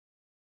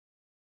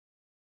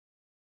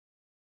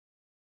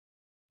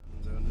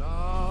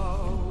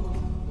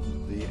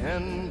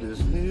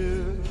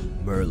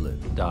Merlin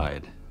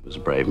died. He was a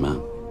brave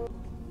man.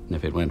 And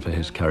if it weren't for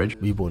his courage,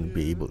 we wouldn't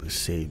be able to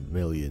save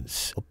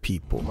millions of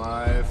people.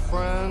 My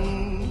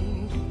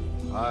friend,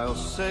 I'll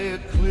say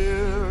it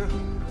clear.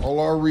 All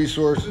our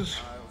resources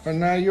are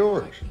now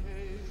yours.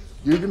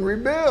 You can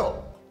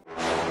rebuild.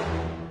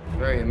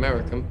 Very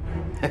American.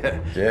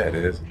 Yeah, it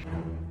is.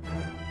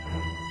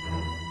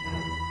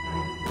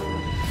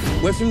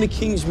 We're from the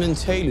Kingsman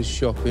tailor's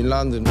shop in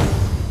London.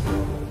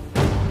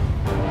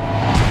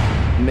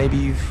 Maybe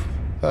you've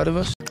heard of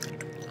us?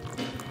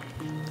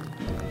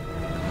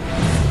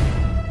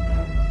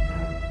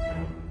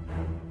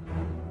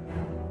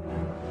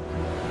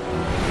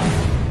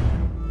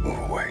 Move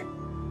away.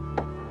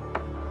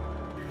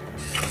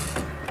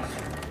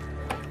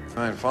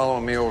 Fine, follow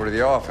me over to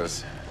the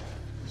office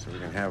so we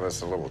can have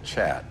us a little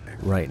chat.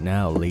 Right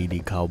now, Lady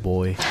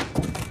Cowboy.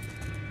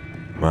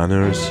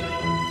 Manners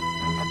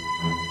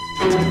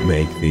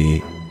make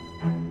the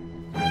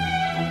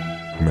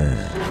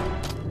man.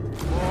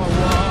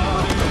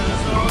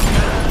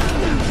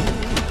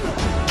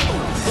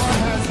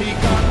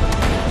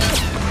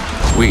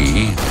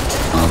 we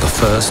are the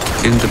first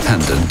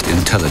independent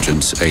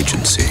intelligence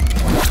agency.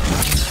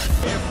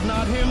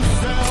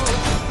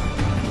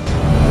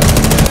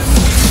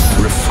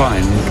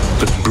 Refined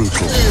but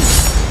brutal.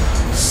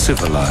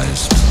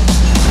 Civilized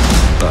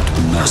but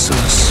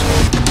merciless.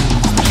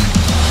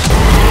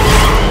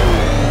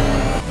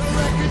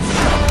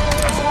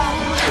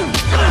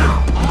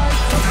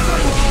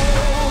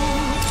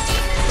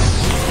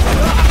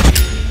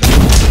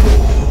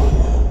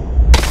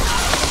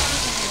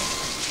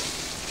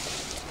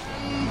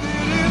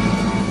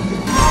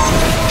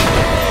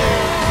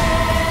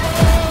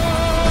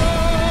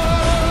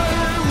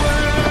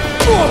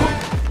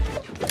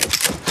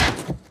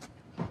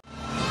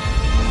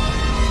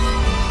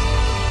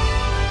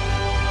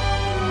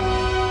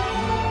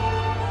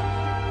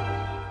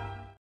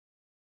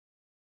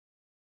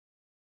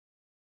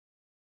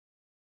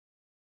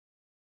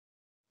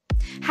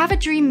 Have a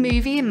dream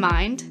movie in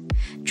mind?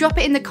 Drop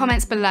it in the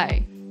comments below.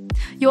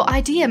 Your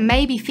idea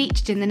may be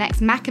featured in the next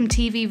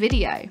MacamTV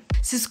video.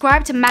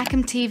 Subscribe to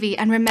MacamTV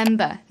and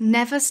remember,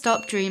 never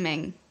stop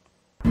dreaming.